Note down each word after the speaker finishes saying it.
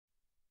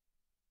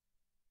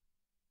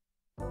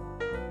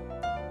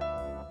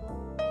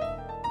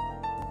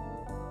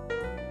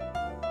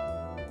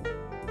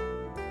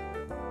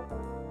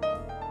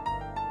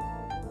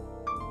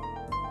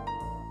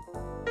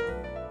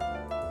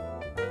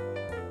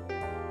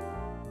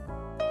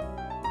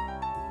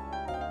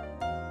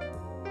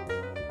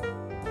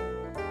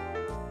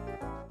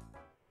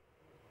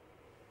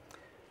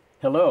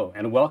Hello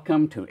and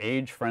welcome to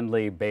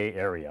Age-Friendly Bay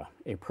Area,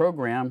 a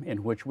program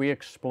in which we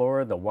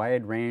explore the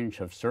wide range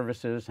of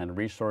services and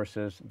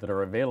resources that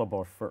are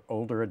available for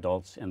older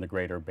adults in the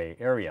Greater Bay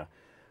Area.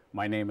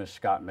 My name is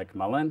Scott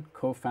McMullen,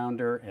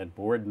 co-founder and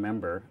board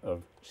member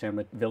of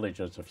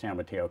Villages of San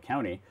Mateo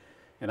County,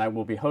 and I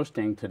will be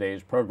hosting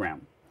today's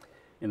program.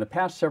 In the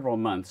past several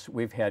months,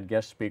 we've had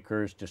guest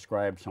speakers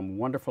describe some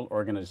wonderful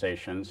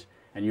organizations,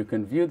 and you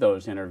can view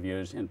those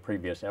interviews in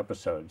previous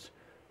episodes.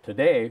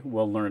 Today,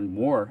 we'll learn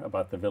more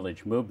about the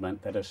village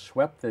movement that has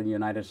swept the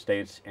United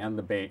States and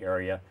the Bay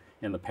Area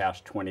in the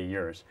past 20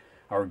 years.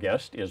 Our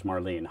guest is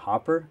Marlene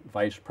Hopper,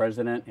 Vice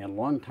President and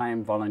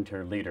longtime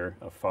volunteer leader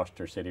of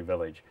Foster City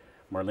Village.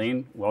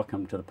 Marlene,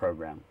 welcome to the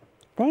program.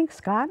 Thanks,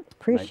 Scott.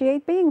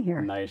 Appreciate being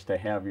here. Nice to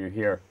have you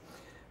here.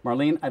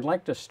 Marlene, I'd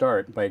like to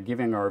start by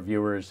giving our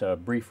viewers a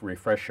brief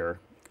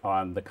refresher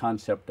on the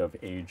concept of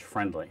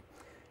age-friendly,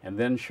 and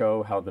then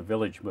show how the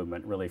village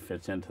movement really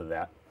fits into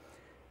that.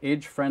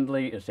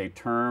 Age-friendly is a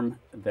term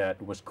that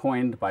was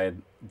coined by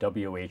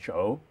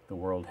WHO, the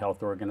World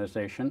Health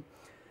Organization,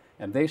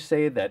 and they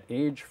say that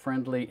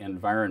age-friendly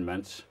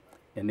environments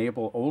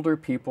enable older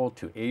people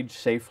to age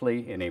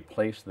safely in a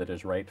place that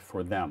is right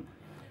for them.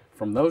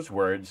 From those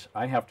words,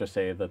 I have to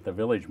say that the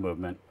village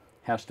movement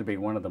has to be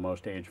one of the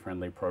most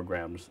age-friendly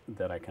programs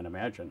that I can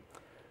imagine.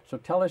 So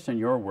tell us in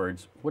your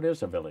words, what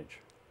is a village?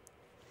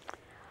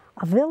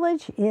 A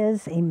village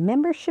is a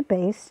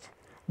membership-based,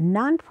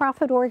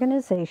 nonprofit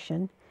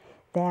organization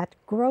that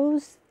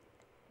grows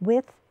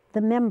with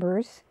the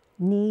members'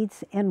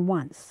 needs and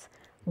wants.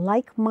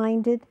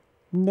 Like-minded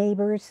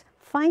neighbors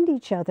find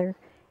each other,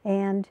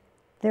 and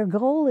their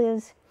goal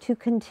is to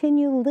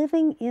continue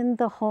living in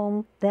the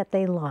home that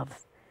they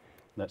love.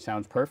 That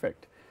sounds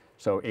perfect.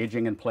 So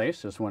aging in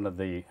place is one of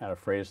the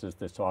phrases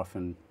that's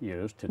often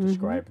used to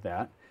describe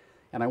that.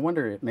 And I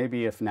wonder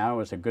maybe if now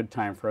is a good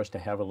time for us to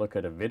have a look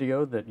at a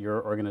video that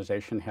your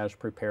organization has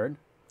prepared.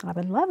 I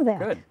would love that.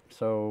 Good.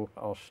 So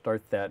I'll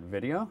start that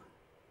video.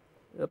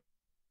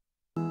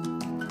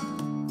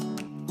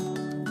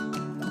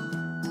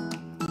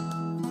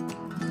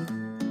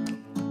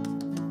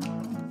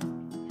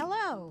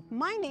 Hello,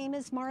 my name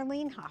is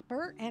Marlene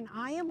Hopper, and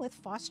I am with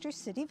Foster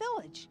City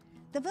Village.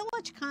 The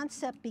village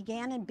concept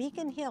began in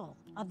Beacon Hill,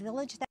 a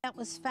village that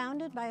was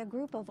founded by a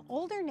group of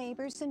older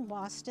neighbors in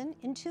Boston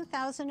in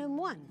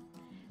 2001.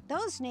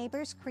 Those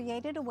neighbors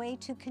created a way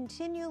to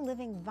continue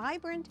living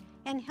vibrant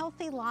and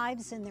healthy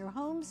lives in their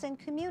homes and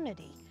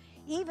community,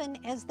 even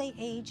as they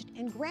aged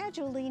and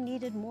gradually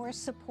needed more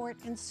support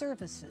and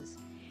services.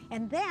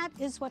 And that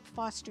is what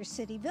Foster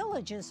City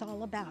Village is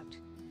all about.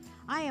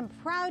 I am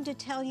proud to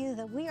tell you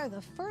that we are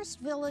the first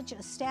village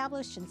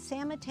established in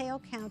San Mateo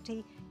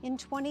County in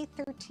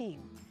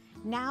 2013.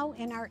 Now,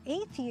 in our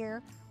 8th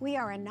year, we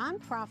are a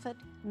nonprofit,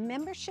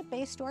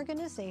 membership-based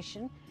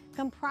organization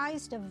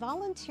comprised of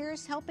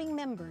volunteers helping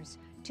members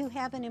to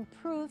have an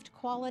improved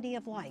quality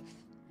of life.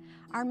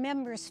 Our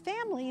members'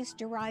 families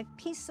derive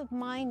peace of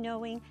mind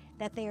knowing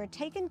that they are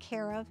taken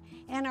care of,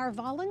 and our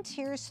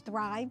volunteers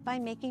thrive by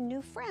making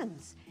new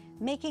friends,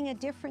 making a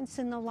difference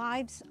in the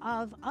lives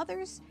of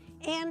others,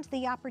 and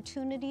the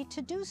opportunity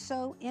to do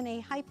so in a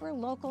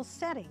hyper-local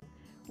setting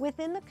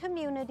within the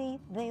community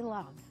they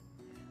love.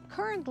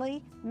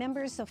 Currently,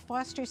 members of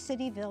Foster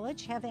City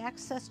Village have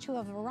access to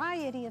a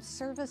variety of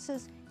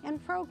services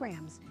and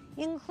programs,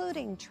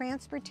 including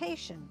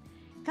transportation,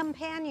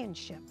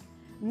 companionship,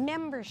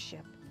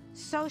 membership,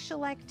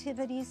 social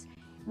activities,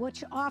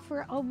 which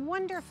offer a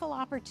wonderful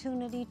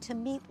opportunity to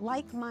meet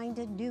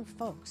like-minded new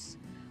folks.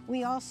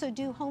 We also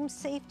do home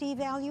safety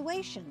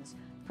evaluations,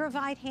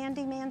 provide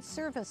handyman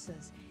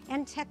services,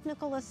 and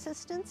technical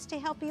assistance to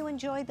help you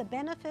enjoy the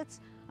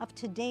benefits of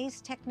today's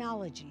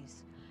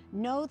technologies.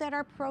 Know that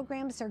our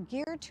programs are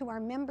geared to our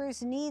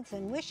members' needs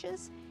and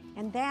wishes,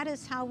 and that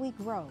is how we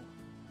grow.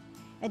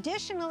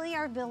 Additionally,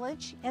 our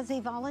village, as a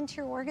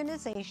volunteer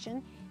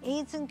organization,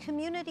 aids in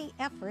community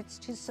efforts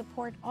to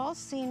support all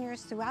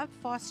seniors throughout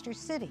Foster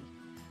City.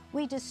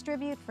 We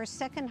distribute for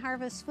Second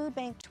Harvest Food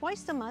Bank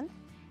twice a month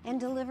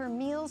and deliver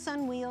Meals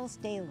on Wheels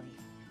daily.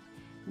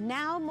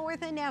 Now more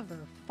than ever,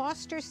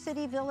 Foster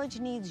City Village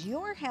needs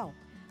your help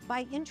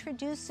by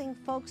introducing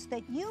folks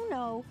that you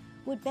know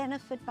would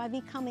benefit by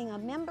becoming a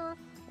member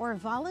or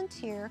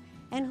volunteer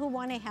and who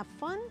want to have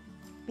fun,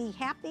 be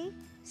happy,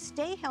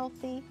 stay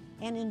healthy,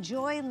 and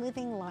enjoy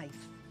living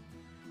life.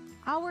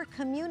 Our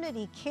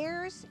community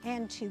cares,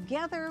 and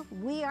together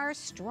we are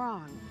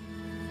strong.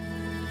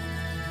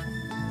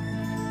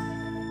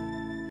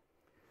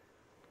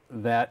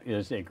 That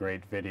is a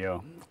great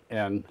video.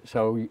 And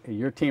so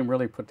your team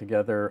really put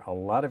together a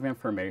lot of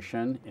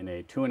information in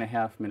a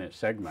 2.5-minute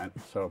segment,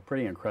 so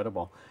pretty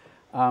incredible.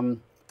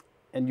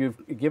 And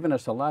you've given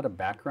us a lot of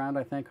background,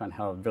 I think, on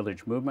how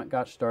Village Movement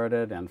got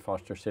started and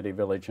Foster City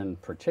Village in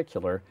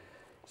particular.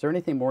 Is there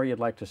anything more you'd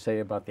like to say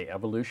about the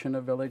evolution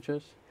of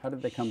villages? How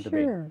did they come to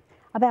be? Sure.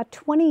 About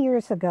 20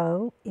 years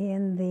ago,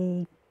 in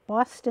the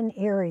Boston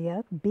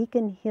area,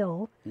 Beacon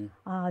Hill,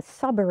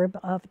 suburb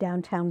of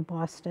downtown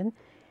Boston,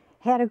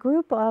 had a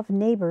group of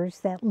neighbors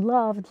that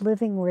loved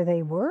living where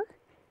they were.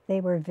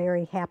 They were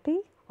very happy,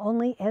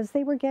 only as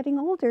they were getting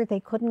older, they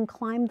couldn't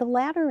climb the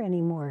ladder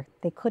anymore.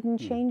 They couldn't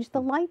change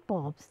the light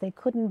bulbs. They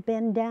couldn't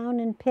bend down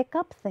and pick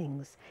up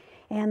things.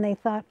 And they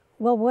thought,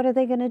 well, what are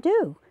they going to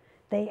do?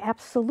 They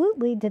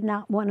absolutely did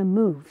not want to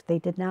move. They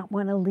did not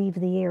want to leave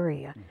the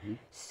area.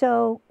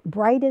 So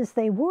bright as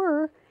they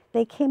were,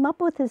 they came up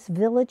with this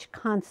village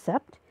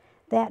concept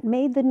that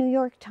made the New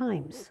York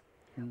Times.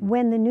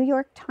 When the New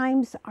York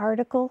Times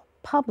article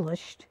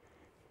published,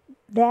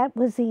 that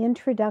was the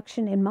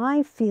introduction, in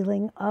my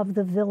feeling, of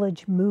the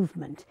village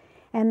movement.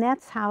 And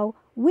that's how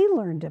we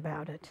learned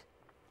about it.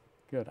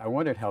 Good. I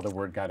wondered how the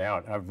word got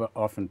out. I've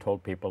often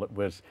told people it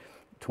was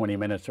 20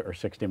 minutes or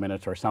 60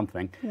 minutes or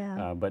something,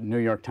 but New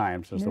York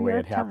Times is the way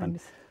it happened.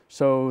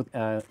 So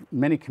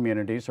many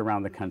communities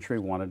around the country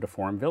wanted to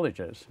form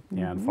villages,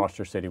 and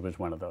Foster City was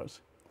one of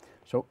those.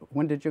 So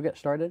when did you get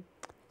started?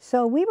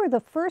 So we were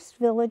the first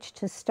village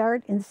to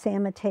start in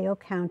San Mateo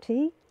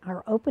County.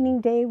 Our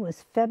opening day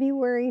was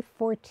February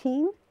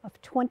 14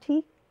 of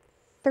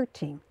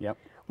 2013. Yep.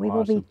 We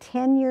will be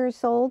 10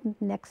 years old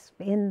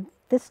in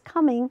this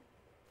coming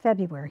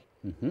February.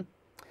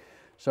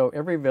 So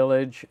every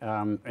village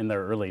in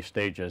their early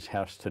stages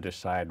has to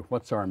decide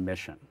what's our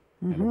mission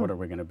and what are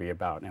we going to be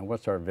about and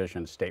what's our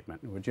vision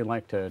statement. Would you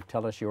like to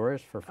tell us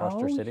yours for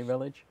Foster City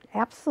Village?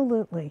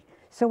 Absolutely.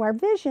 So our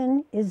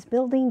vision is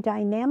building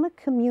dynamic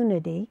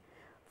community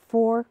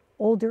for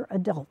older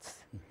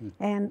adults.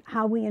 And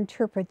how we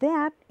interpret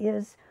that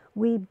is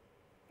we,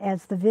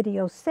 as the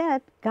video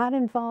said, got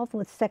involved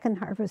with Second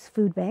Harvest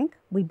Food Bank.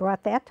 We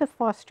brought that to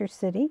Foster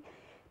City.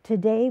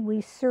 Today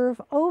we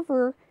serve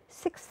over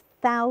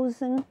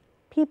 6,000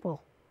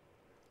 people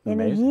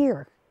in a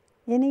year.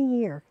 In a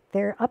year.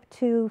 They're up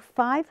to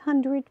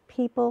 500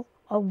 people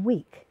a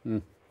week,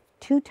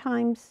 two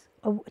times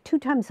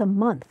a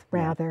month,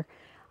 rather.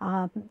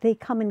 They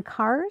come in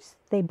cars,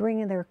 they bring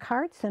in their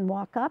carts and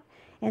walk up,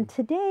 and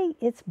today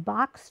it's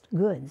boxed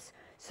goods.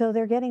 So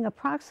they're getting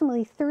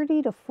approximately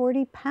 30 to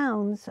 40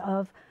 pounds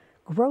of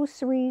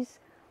groceries,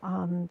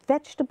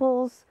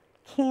 vegetables,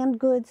 canned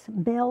goods,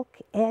 milk,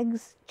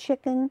 eggs,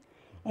 chicken,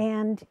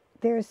 and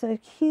there's a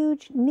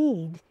huge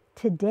need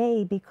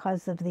today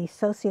because of the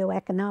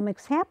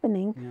socioeconomics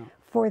happening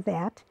for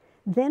that.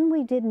 Then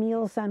we did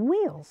Meals on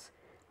Wheels,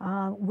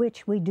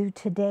 which we do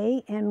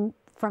today, and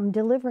from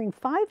delivering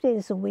 5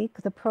 days a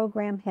week, the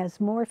program has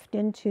morphed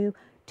into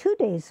 2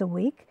 days a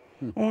week,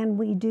 and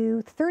we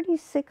do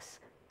 36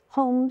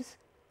 homes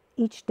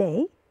each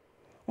day,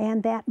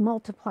 and that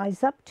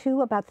multiplies up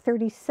to about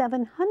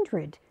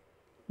 3,700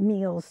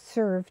 meals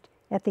served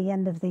at the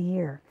end of the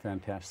year.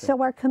 Fantastic.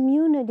 So our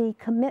community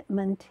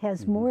commitment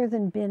has more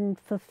than been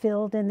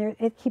fulfilled, and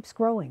it keeps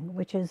growing,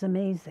 which is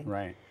amazing.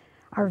 Right.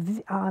 Our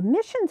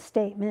mission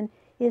statement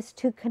is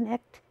to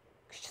create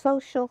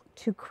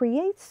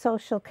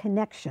social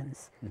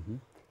connections.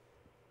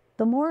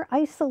 The more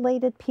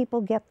isolated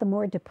people get, the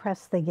more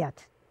depressed they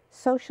get.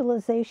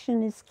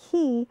 Socialization is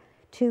key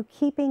to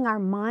keeping our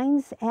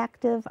minds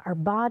active, our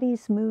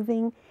bodies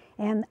moving,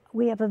 and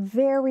we have a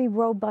very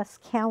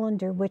robust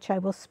calendar, which I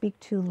will speak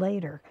to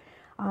later.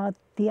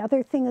 The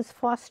other thing is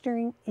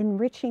fostering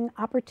enriching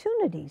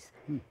opportunities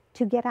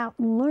to get out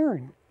and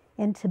learn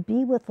and to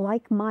be with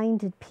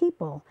like-minded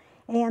people.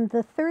 And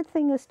the third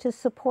thing is to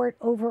support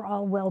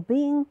overall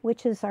well-being,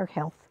 which is our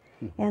health.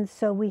 And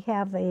so we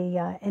have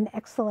an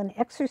excellent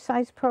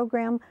exercise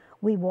program.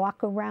 We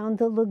walk around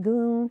the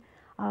lagoon.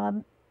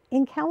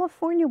 In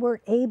California,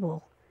 we're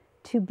able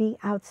to be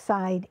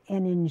outside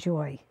and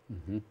enjoy.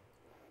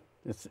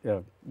 It's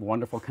a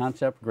wonderful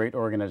concept, great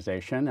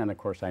organization, and of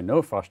course I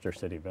know Foster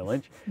City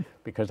Village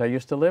because I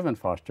used to live in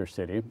Foster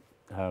City,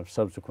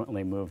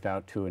 subsequently moved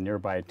out to a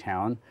nearby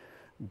town,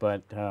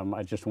 but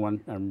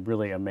I'm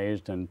really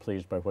amazed and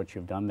pleased by what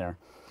you've done there.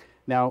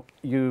 Now,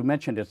 you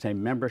mentioned it's a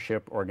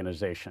membership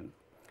organization,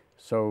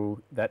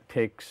 so that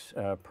takes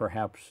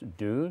perhaps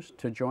dues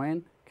to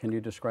join. Can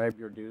you describe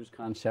your dues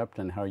concept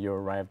and how you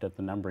arrived at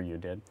the number you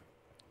did?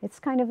 It's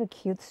kind of a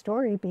cute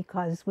story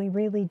because we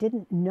really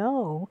didn't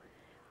know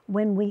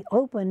when we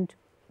opened,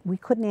 we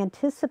couldn't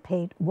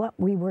anticipate what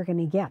we were going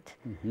to get.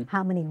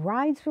 How many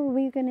rides were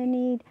we going to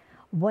need,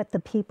 what the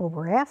people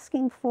were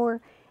asking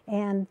for,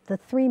 and the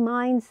three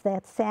minds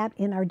that sat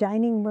in our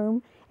dining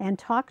room and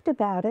talked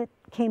about it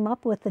came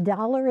up with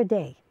 $1 a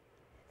day,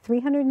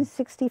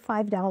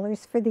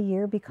 $365 for the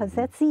year because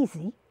that's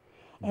easy,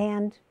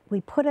 and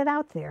we put it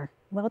out there.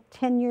 Well,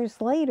 10 years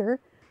later,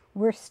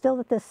 we're still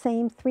at the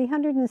same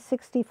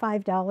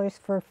 $365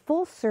 for a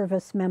full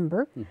service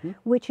member,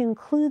 which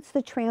includes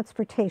the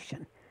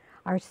transportation.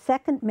 Our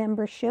second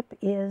membership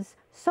is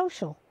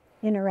social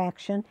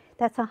interaction.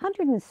 That's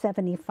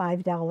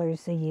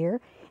 $175 a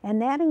year,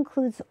 and that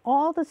includes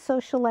all the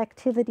social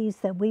activities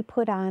that we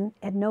put on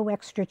at no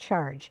extra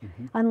charge.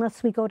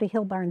 Unless we go to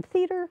Hill Barn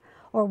Theater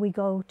or we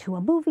go to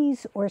a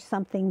movies or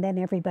something, then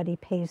everybody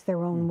pays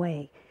their own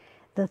way.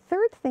 The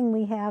third thing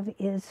we have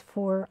is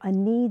for a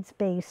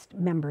needs-based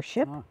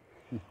membership.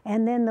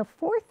 And then the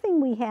fourth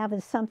thing we have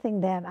is something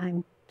that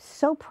I'm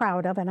so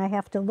proud of, and I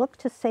have to look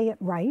to say it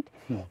right.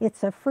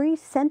 It's a free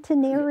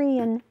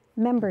centenarian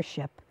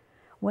membership.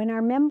 When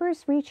our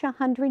members reach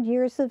 100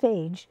 years of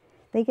age,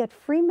 they get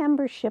free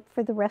membership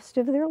for the rest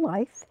of their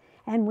life,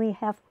 and we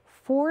have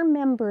 4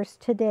 members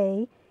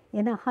today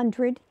in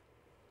 100,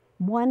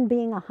 one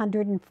being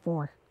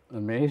 104.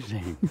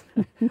 Amazing.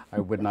 I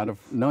would not have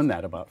known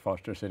that about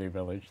Foster City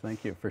Village.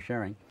 Thank you for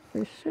sharing.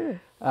 For sure.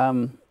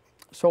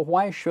 So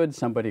why should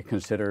somebody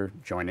consider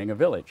joining a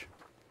village?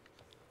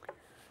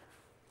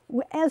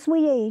 As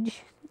we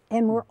age,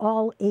 and we're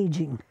all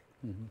aging,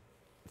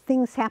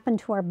 things happen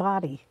to our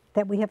body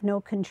that we have no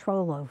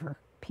control over.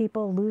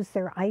 People lose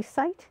their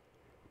eyesight.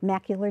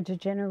 Macular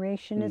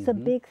degeneration is a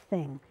big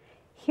thing.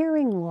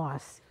 Hearing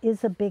loss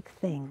is a big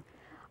thing.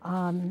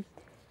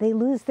 They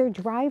lose their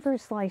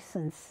driver's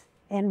license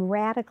and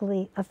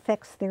radically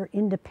affects their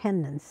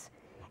independence.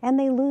 And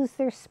they lose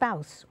their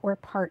spouse or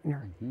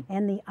partner,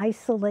 and the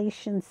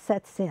isolation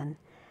sets in.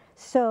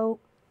 So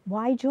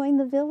why join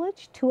the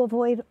village? To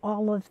avoid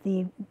all of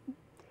the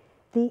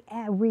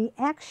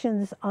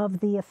reactions of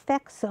the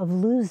effects of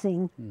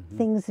losing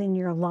things in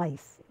your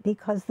life,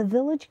 because the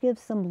village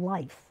gives them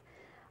life.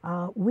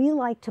 We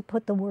like to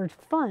put the word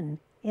fun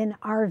in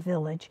our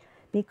village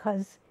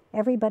because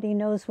everybody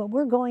knows what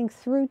we're going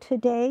through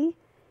today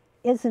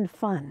isn't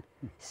fun.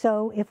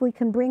 So if we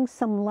can bring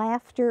some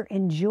laughter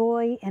and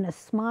joy and a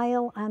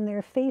smile on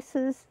their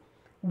faces,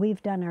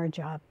 we've done our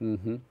job.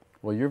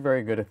 Well, you're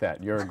very good at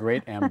that. You're a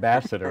great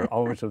ambassador,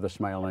 always with a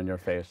smile on your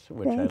face,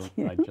 which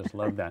I just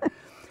love that.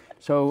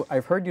 So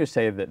I've heard you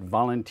say that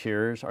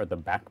volunteers are the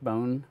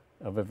backbone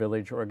of a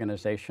village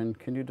organization.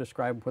 Can you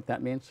describe what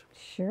that means?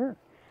 Sure.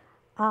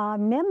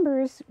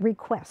 Members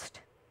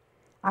request.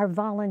 Our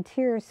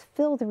volunteers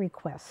fill the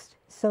request.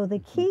 So the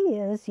key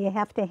is you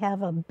have to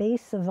have a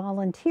base of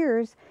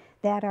volunteers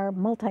that are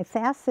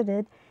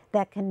multifaceted,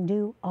 that can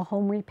do a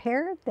home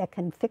repair, that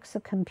can fix a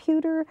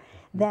computer,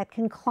 that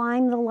can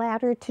climb the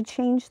ladder to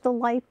change the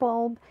light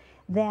bulb,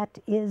 that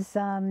is,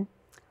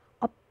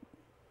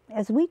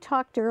 as we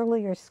talked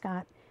earlier,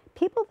 Scott,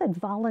 people that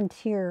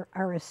volunteer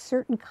are a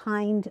certain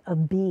kind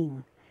of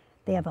being.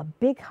 They have a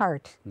big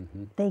heart,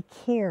 they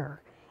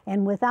care.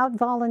 And without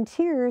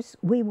volunteers,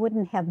 we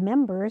wouldn't have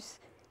members,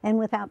 and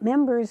without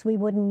members, we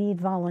wouldn't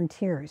need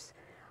volunteers.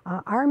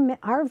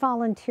 Our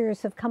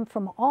volunteers have come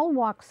from all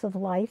walks of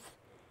life.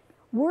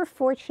 We're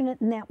fortunate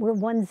in that we're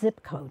one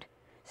zip code.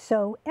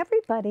 So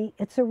everybody,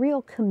 it's a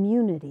real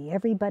community.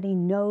 Everybody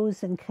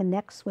knows and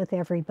connects with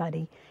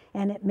everybody,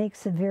 and it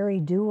makes it very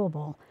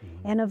doable.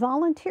 And a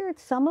volunteer,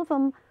 some of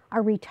them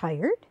are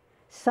retired,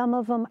 some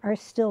of them are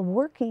still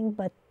working,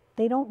 but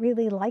they don't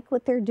really like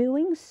what they're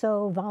doing,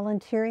 so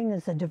volunteering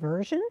is a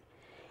diversion.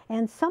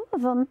 And some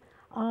of them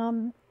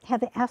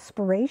have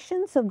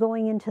aspirations of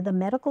going into the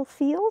medical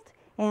field,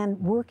 and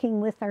working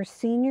with our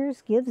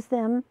seniors gives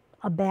them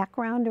a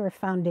background or a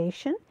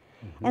foundation.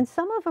 And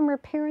some of them are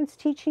parents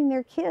teaching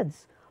their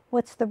kids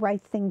what's the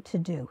right thing to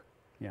do.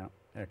 Yeah,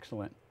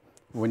 excellent.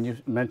 When you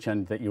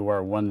mentioned that you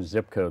are one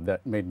zip code,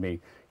 that made me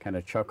kind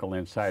of chuckle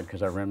inside,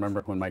 because I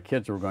remember when my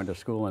kids were going to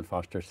school in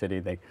Foster City,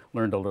 they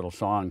learned a little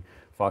song,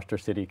 Foster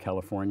City,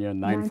 California,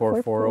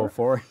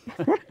 94404.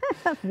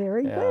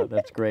 Very good. Yeah,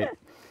 that's great.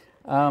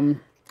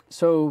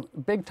 So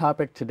big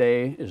topic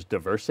today is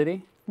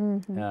diversity,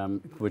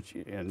 which,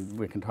 and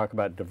we can talk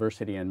about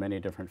diversity in many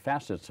different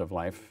facets of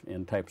life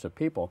in types of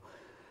people.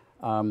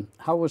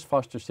 How was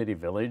Foster City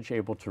Village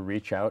able to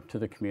reach out to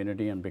the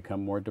community and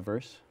become more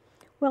diverse?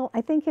 Well,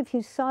 I think if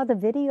you saw the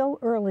video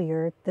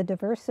earlier, the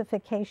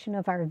diversification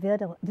of our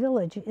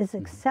village is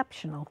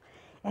exceptional,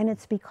 and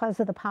it's because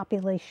of the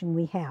population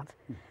we have.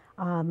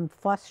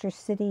 Foster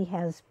City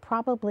has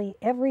probably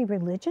every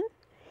religion,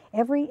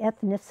 every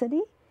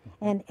ethnicity,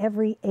 and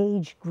every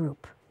age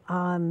group.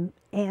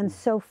 And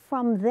so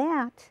from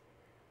that,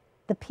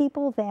 the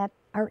people that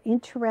are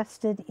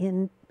interested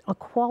in a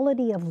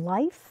quality of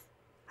life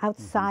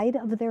outside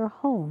of their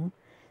home,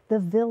 the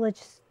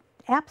village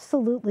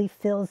absolutely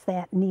fills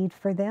that need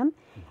for them.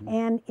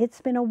 And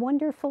it's been a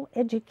wonderful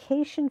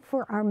education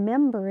for our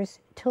members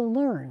to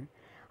learn.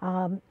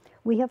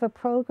 We have a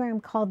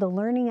program called the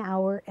Learning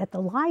Hour at the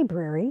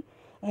library,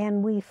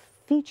 and we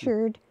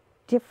featured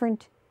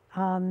different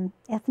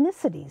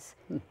ethnicities.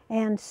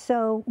 And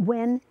so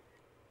when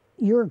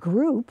your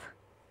group,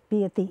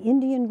 be it the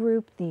Indian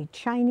group, the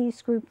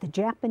Chinese group, the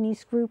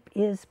Japanese group,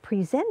 is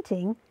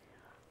presenting,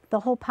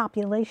 the whole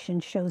population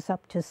shows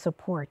up to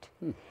support.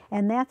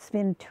 And that's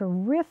been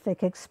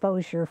terrific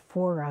exposure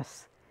for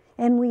us.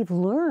 And we've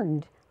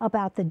learned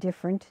about the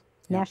different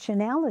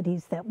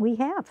nationalities that we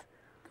have.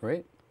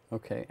 Great.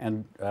 Okay.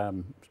 And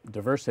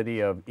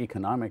diversity of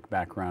economic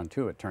background,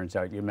 too, it turns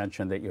out. You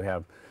mentioned that you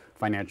have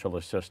financial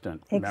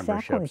assistant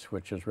memberships,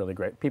 which is really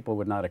great. People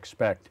would not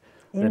expect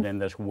that in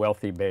this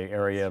wealthy Bay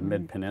Area,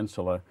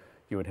 mid-peninsula,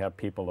 you would have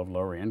people of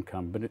lower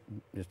income, but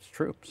it's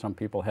true. Some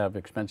people have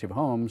expensive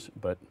homes,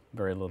 but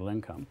very little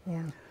income.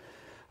 Yeah.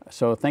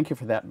 So thank you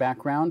for that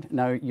background.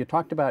 Now, you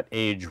talked about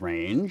age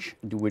range.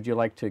 Would you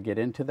like to get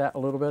into that a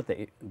little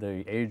bit,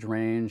 the age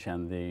range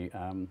and the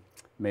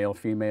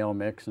male-female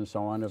mix and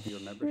so on of your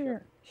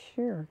membership?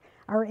 Sure.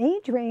 Our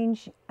age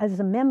range as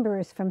a member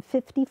is from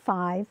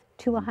 55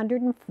 to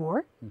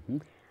 104.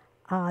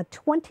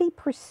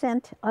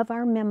 20% of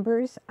our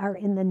members are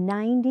in the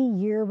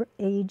 90-year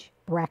age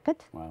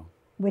bracket, Wow.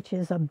 which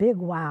is a big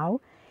wow.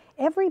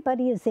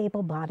 Everybody is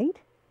able-bodied.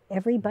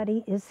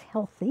 Everybody is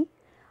healthy.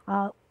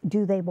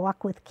 Do they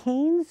walk with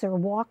canes or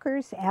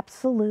walkers?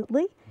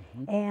 Absolutely.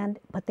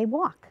 But they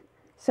walk.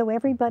 So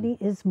everybody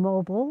is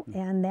mobile,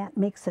 and that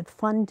makes it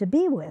fun to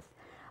be with.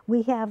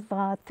 We have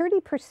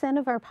 30%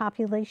 of our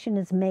population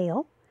is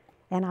male,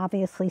 and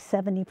obviously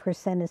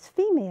 70% is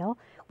female.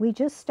 We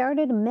just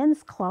started a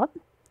men's club,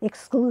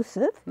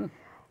 exclusive.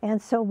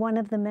 And so one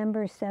of the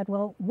members said,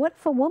 well, what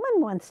if a woman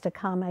wants to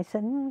come? I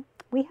said,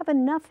 we have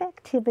enough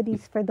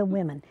activities for the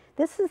women.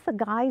 This is the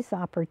guys'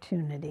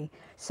 opportunity.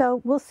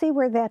 So we'll see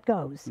where that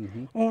goes.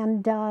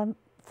 And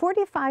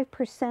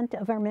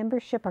 45% of our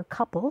membership are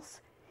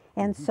couples,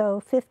 and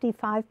so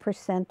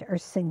 55% are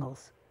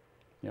singles.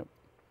 Yep,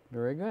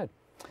 very good.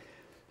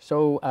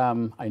 So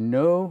I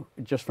know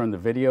just from the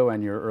video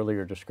and your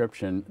earlier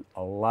description,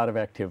 a lot of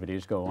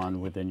activities go on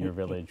within your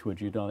village.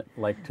 Would you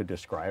like to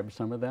describe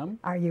some of them?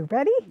 Are you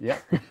ready?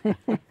 Yep.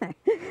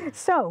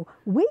 So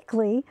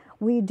weekly,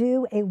 we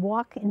do a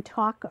walk and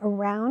talk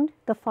around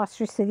the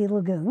Foster City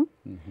Lagoon.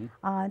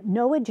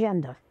 No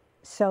agenda.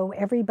 So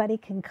everybody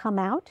can come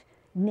out.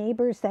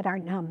 Neighbors that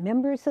aren't now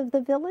members of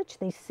the village,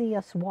 they see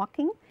us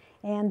walking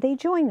and they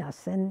join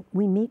us, and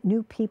we meet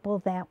new people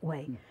that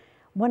way.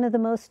 One of the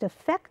most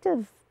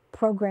effective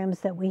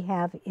programs that we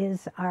have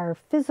is our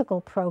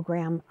physical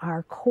program,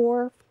 our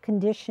core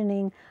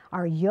conditioning,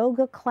 our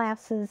yoga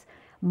classes,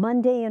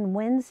 Monday and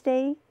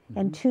Wednesday,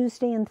 and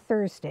Tuesday and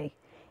Thursday.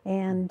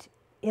 And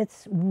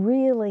it's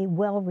really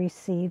well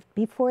received.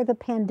 Before the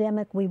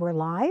pandemic, we were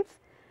live.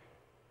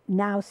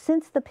 Now,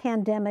 since the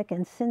pandemic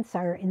and since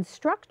our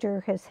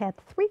instructor has had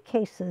 3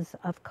 cases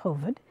of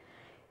COVID,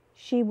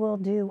 she will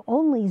do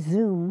only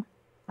Zoom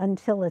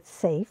until it's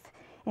safe.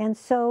 And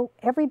so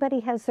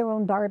everybody has their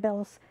own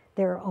barbells,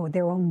 their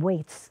own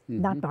weights,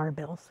 not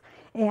barbells,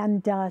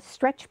 and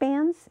stretch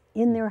bands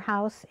in their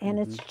house, and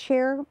it's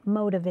chair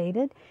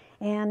motivated.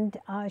 And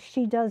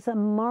she does a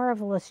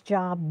marvelous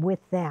job with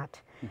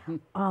that.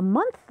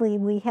 Monthly,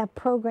 we have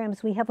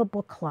programs. We have a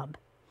book club.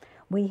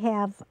 We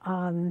have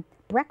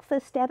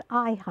breakfast at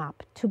IHOP,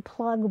 to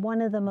plug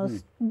one of the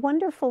most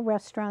wonderful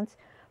restaurants.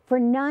 For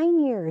 9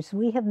 years,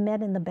 we have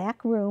met in the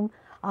back room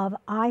of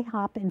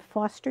IHOP in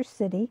Foster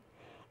City,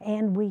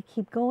 and we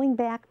keep going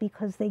back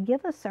because they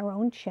give us our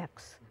own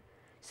checks.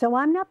 So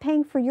I'm not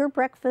paying for your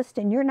breakfast,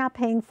 and you're not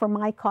paying for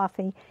my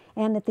coffee.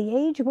 And at the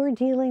age we're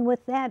dealing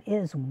with, that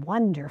is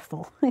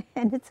wonderful.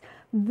 And it's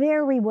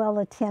very well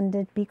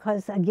attended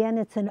because, again,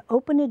 it's an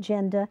open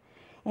agenda,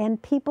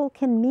 and people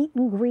can meet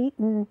and greet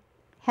and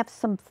have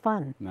some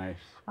fun. Nice.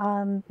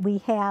 We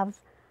have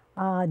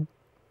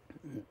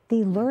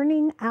the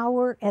learning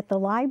hour at the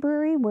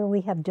library, where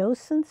we have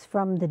docents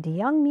from the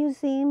DeYoung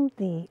Museum,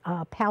 the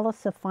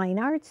Palace of Fine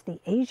Arts,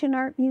 the Asian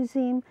Art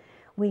Museum.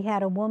 We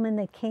had a woman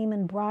that came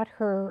and brought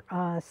her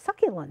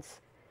succulents,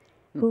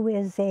 who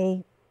is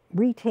a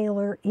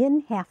retailer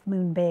in Half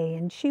Moon Bay,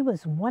 and she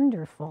was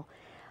wonderful.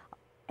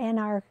 And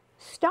our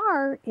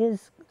star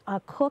is a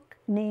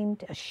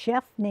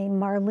chef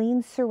named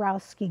Marlene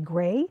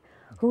Sorowski-Gray,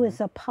 who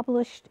is a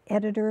published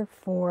editor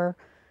for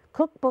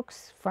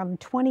cookbooks from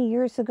 20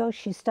 years ago.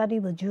 She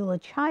studied with Julia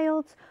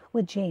Childs,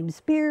 with James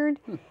Beard,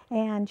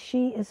 and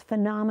she is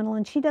phenomenal.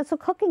 And she does a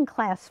cooking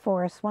class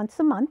for us once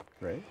a month.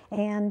 Great.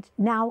 And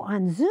now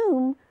on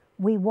Zoom,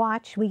 we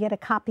get a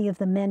copy of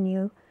the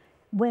menu.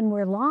 When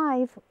we're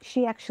live,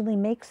 she actually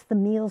makes the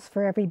meals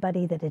for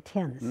everybody that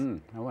attends.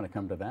 I want to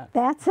come to that.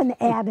 That's an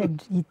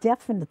added,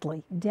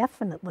 definitely.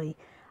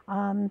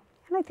 And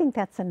I think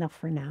that's enough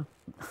for now.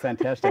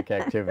 Fantastic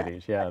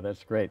activities. Yeah,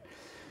 that's great.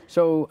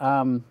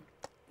 So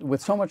with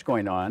so much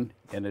going on,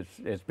 and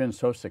it's been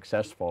so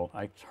successful,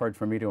 it's hard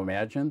for me to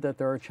imagine that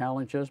there are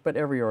challenges, but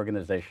every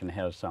organization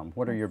has some.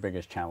 What are your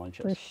biggest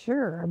challenges? For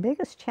sure. Our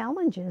biggest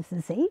challenges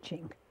is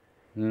aging.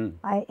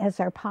 As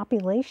our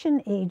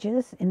population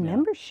ages in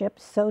membership,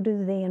 so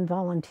do they in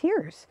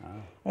volunteers.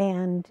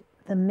 And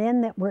the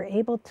men that were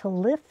able to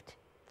lift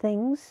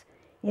things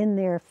in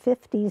their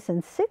 50s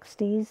and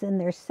 60s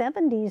and their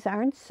 70s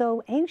aren't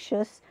so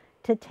anxious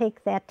to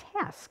take that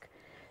task.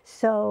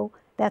 So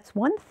that's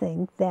one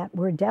thing that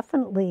we're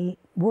definitely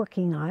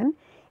working on.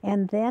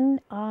 And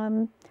then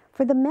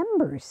for the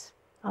members,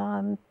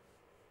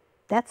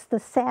 that's the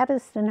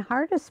saddest and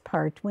hardest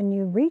part. When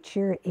you reach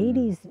your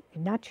 80s,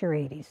 not your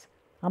 80s,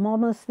 I'm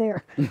almost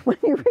there. When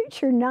you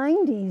reach your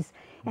 90s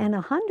and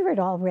 100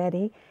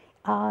 already,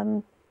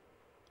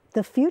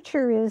 the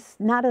future is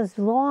not as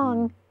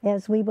long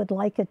as we would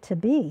like it to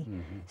be.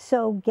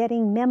 So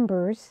getting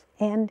members,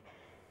 and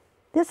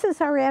this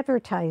is our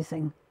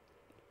advertising.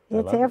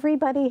 It's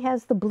everybody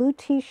has the blue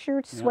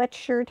t-shirt,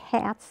 sweatshirt,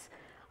 hats.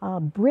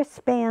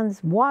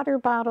 wristbands, water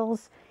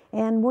bottles,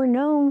 and we're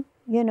known,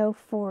 you know,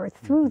 for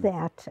through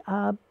that.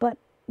 But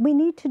we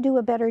need to do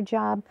a better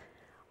job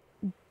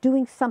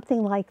doing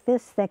something like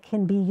this that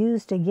can be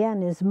used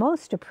again is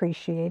most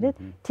appreciated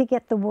to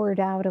get the word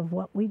out of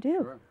what we do.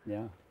 Sure.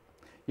 Yeah.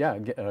 Yeah,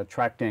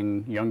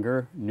 attracting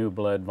younger, new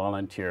blood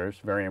volunteers,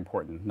 very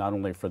important, not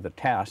only for the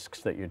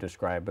tasks that you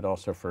described, but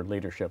also for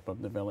leadership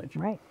of the village.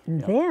 Right.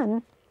 And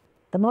then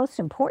the most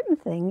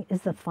important thing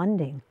is the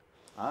funding.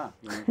 You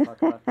want to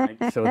talk about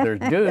that? So there's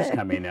dues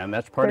coming in.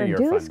 That's part of your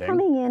funding. There are dues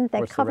coming in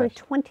that cover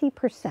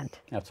 20%.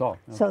 That's all.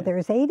 Okay. So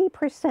there's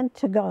 80%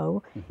 to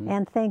go.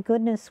 And thank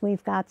goodness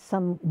we've got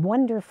some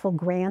wonderful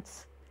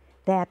grants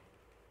that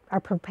are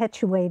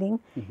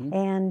perpetuating.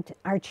 And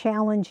our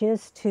challenge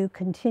is to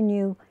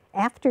continue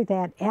after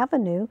that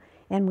avenue.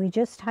 And we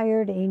just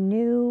hired a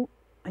new,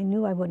 I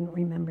knew I wouldn't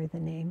remember the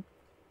name.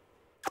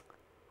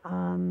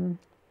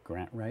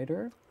 Grant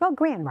writer? Well,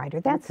 grant writer.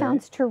 That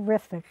sounds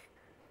terrific.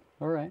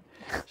 All right.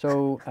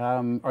 So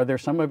are there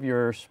some of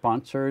your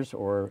sponsors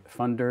or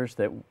funders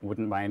that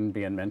wouldn't mind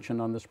being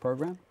mentioned on this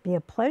program? Be a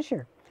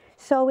pleasure.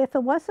 So if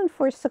it wasn't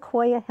for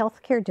Sequoia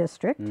Healthcare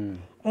District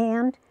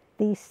and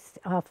the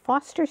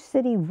Foster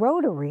City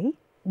Rotary,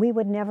 we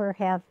would never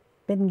have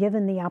been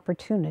given the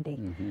opportunity.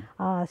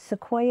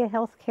 Sequoia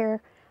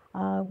Healthcare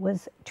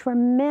was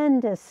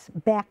tremendous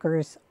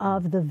backers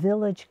of the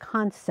village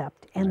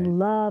concept and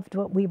loved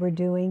what we were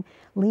doing.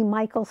 Lee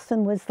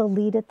Michelson was the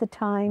lead at the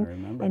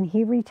time, and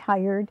he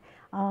retired.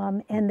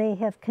 And they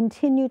have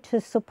continued to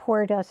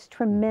support us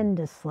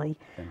tremendously.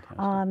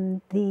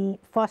 The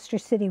Foster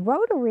City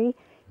Rotary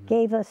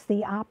gave us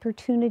the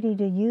opportunity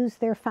to use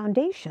their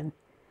foundation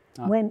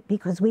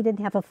because we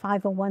didn't have a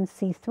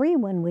 501c3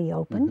 when we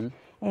opened.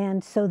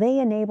 And so they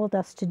enabled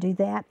us to do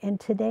that. And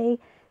today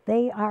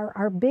they are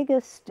our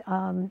biggest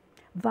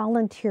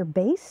volunteer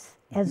base,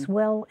 as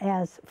well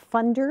as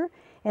funder,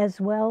 as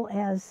well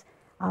as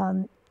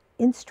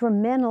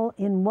instrumental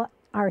in what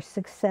our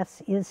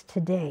success is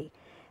today.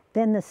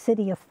 Then the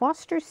City of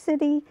Foster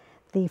City,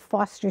 the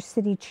Foster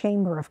City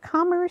Chamber of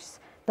Commerce,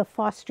 the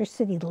Foster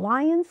City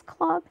Lions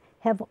Club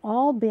have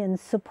all been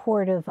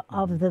supportive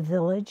of the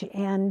village,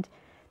 and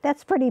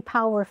that's pretty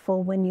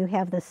powerful when you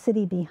have the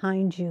city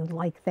behind you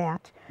like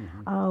that.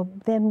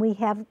 Then we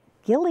have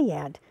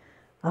Gilead,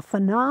 a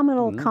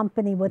phenomenal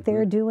company. What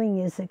they're doing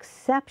is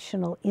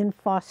exceptional in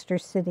Foster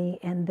City,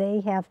 and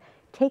they have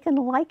taken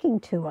a liking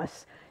to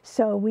us.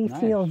 So we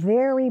feel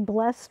very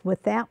blessed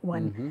with that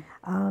one.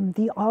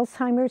 The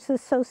Alzheimer's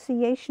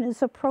Association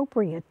is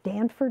appropriate,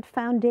 Danford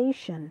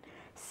Foundation,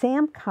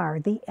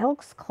 SAMCAR, the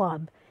Elks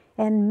Club,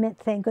 and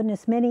thank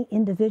goodness many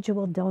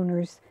individual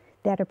donors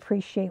that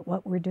appreciate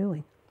what we're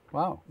doing.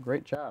 Wow,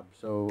 great job.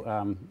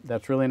 So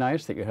that's really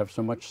nice that you have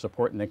so much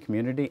support in the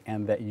community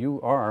and that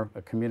you are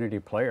a community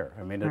player.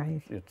 I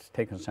mean, it's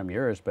taken some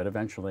years, but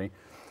eventually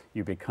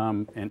you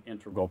become an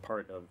integral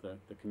part of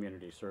the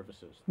community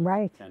services.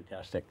 Right.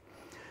 Fantastic.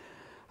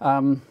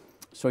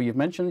 So you've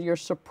mentioned your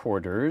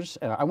supporters.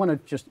 I want to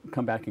just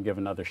come back and give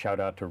another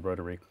shout out to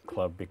Rotary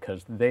Club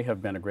because they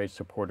have been a great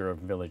supporter of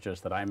villages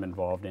that I'm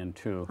involved in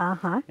too.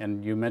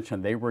 And you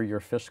mentioned they were your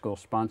fiscal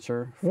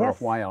sponsor for a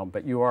while,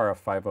 but you are a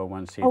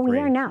 501c3. Oh, we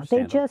are now.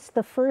 They just,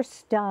 the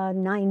first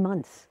 9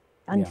 months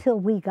until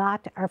we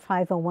got our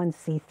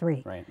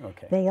 501c3. Right,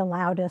 okay. They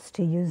allowed us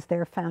to use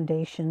their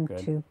foundation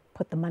to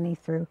put the money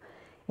through,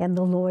 and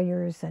the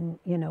lawyers and,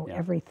 you know,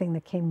 everything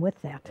that came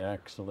with that.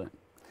 Excellent.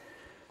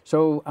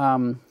 So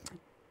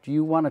do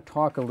you want to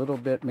talk a little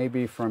bit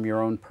maybe from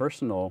your own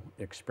personal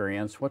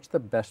experience? What's the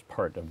best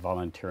part of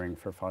volunteering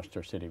for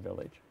Foster City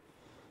Village?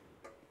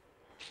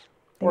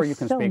 Or you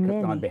can speak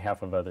on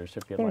behalf of others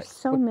if you like. There's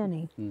so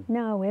many.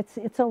 No,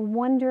 it's a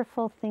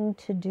wonderful thing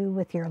to do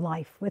with your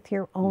life, with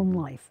your own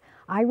life.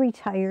 I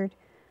retired,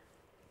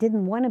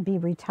 didn't want to be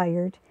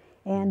retired,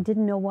 and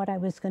didn't know what I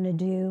was going to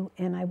do.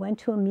 And I went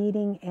to a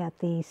meeting at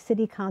the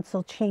City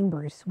Council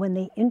chambers when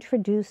they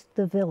introduced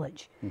the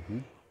village.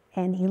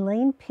 And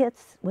Elaine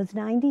Pitts was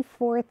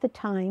 94 at the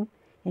time,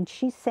 and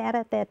she sat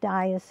at that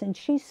dais, and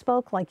she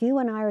spoke like you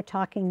and I are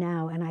talking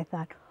now. And I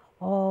thought,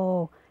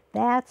 oh,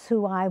 that's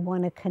who I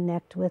want to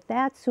connect with.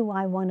 That's who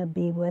I want to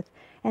be with.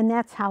 And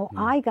that's how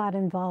I got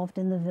involved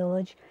in the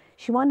village.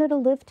 She wanted to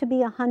live to be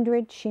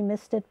 100. She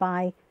missed it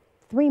by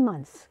 3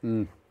 months.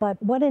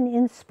 But what an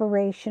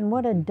inspiration.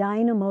 What a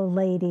dynamo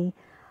lady.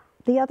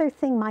 The other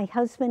thing, my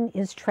husband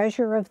is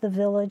treasurer of the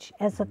village.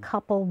 As a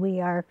couple,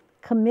 we are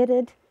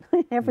committed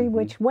in every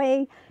which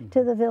way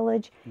to the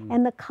village.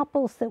 And the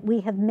couples that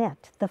we have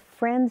met, the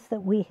friends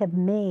that we have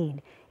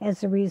made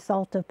as a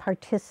result of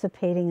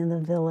participating in the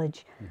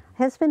village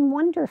has been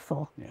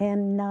wonderful.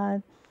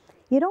 And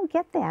you don't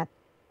get that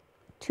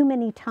too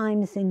many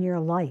times in your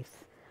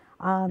life.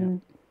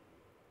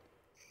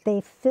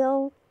 They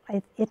fill,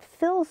 it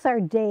fills our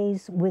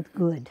days with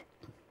good.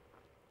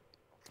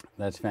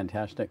 That's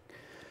fantastic.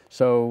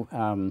 So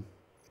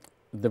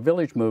the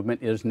village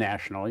movement is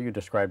national. You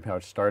described how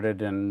it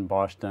started in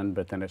Boston,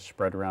 but then it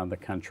spread around the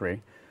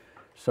country.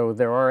 So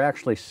there are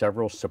actually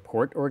several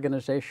support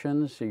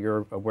organizations.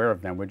 You're aware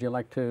of them. Would you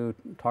like to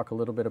talk a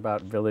little bit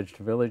about Village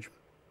to Village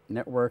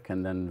Network,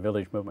 and then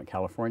Village Movement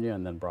California,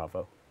 and then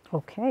Bravo?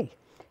 Okay,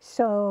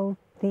 so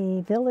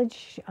the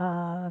Village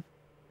to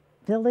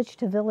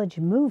Village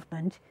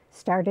movement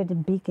started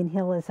in Beacon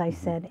Hill, as I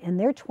said, and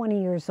they're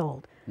 20 years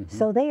old.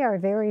 So they are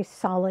very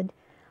solid.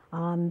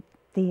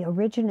 The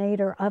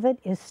originator of it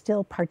is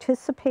still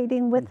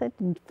participating with it,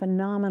 and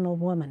phenomenal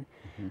woman.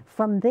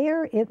 From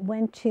there, it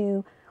went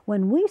to,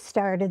 when we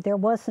started, there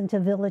wasn't a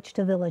Village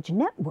to Village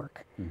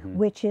network,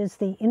 which is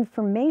the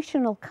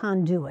informational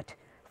conduit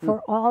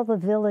for all the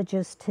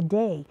villages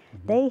today.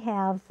 They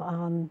have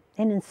an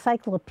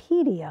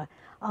encyclopedia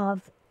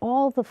of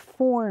all the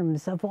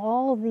forms, of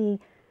all the,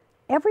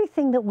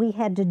 everything that we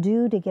had to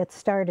do to get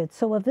started.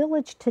 So a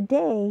village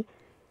today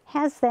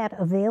has that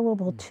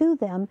available to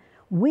them.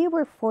 We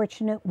were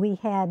fortunate. We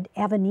had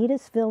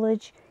Avenidas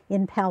Village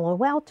in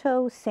Palo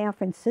Alto, San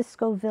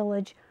Francisco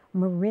Village,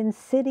 Marin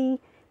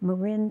City,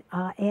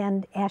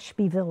 and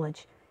Ashby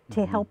Village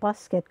to help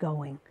us get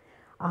going.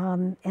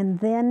 And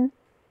then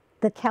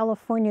the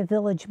California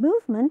Village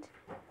movement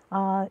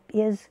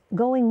is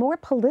going more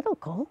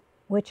political,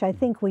 which I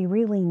think we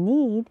really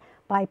need,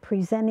 by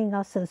presenting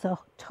us as a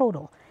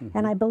total.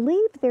 And I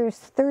believe there's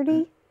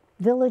 30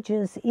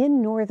 villages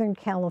in Northern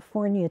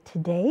California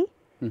today,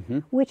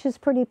 which is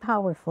pretty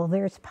powerful.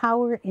 There's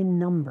power in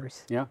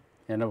numbers. Yeah,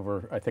 and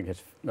over, I think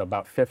it's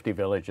about 50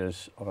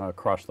 villages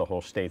across the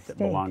whole state that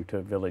belong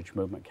to Village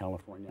Movement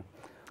California.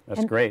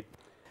 That's great.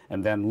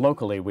 And then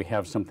locally, we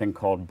have something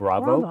called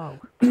Bravo.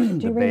 Do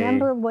you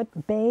remember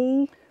what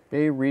Bay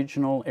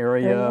Regional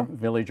Area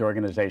Village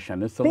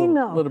Organization? It's a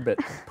little bit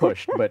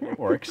pushed, but it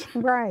works.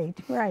 Right,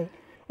 right.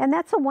 And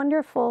that's a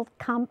wonderful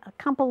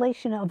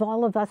compilation of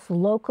all of us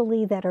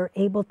locally that are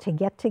able to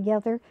get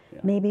together,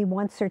 maybe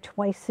once or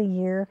twice a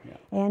year,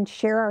 and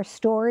share our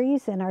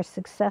stories and our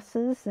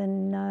successes,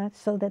 and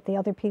so that the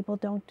other people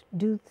don't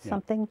do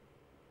something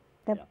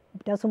that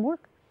doesn't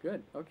work.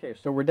 Good. Okay,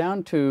 so we're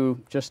down to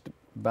just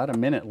about a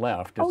minute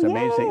left. It's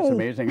amazing. It's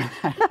amazing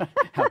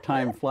how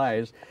time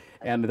flies,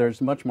 and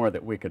there's much more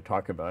that we could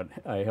talk about.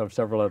 I have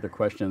several other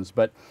questions,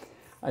 but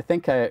I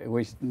think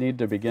we need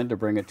to begin to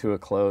bring it to a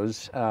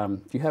close. Do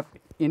you have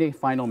any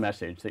final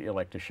message that you'd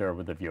like to share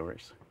with the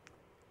viewers?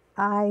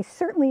 I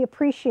certainly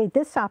appreciate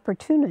this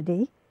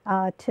opportunity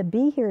to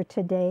be here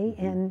today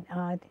and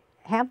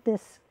have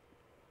this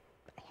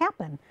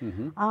happen.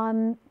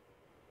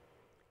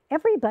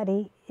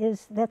 Everybody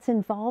that's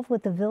involved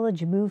with the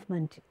Village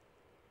movement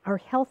are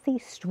healthy,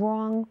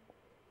 strong,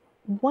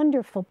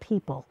 wonderful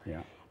people.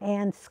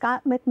 And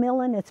Scott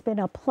McMillan, it's been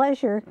a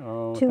pleasure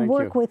to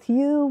work with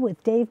you,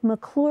 with Dave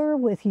McClure,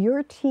 with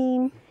your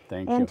team,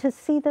 and to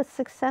see the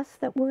success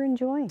that we're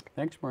enjoying.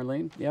 Thanks,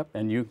 Marlene. Yep,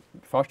 and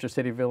Foster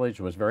City Village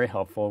was very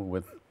helpful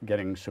with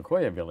getting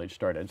Sequoia Village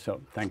started,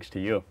 so thanks to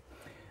you.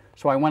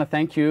 So I want to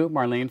thank you,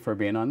 Marlene, for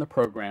being on the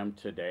program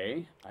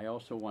today. I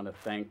also want to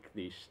thank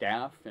the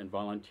staff and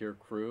volunteer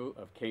crew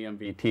of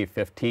KMVT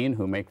 15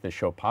 who make this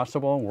show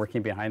possible,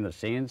 working behind the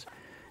scenes,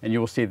 and you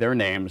will see their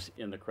names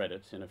in the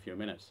credits in a few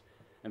minutes.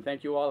 And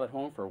thank you all at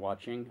home for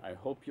watching. I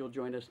hope you'll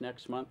join us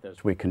next month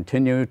as we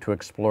continue to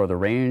explore the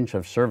range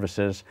of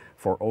services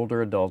for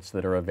older adults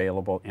that are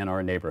available in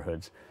our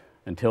neighborhoods.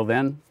 Until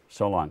then,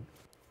 so long.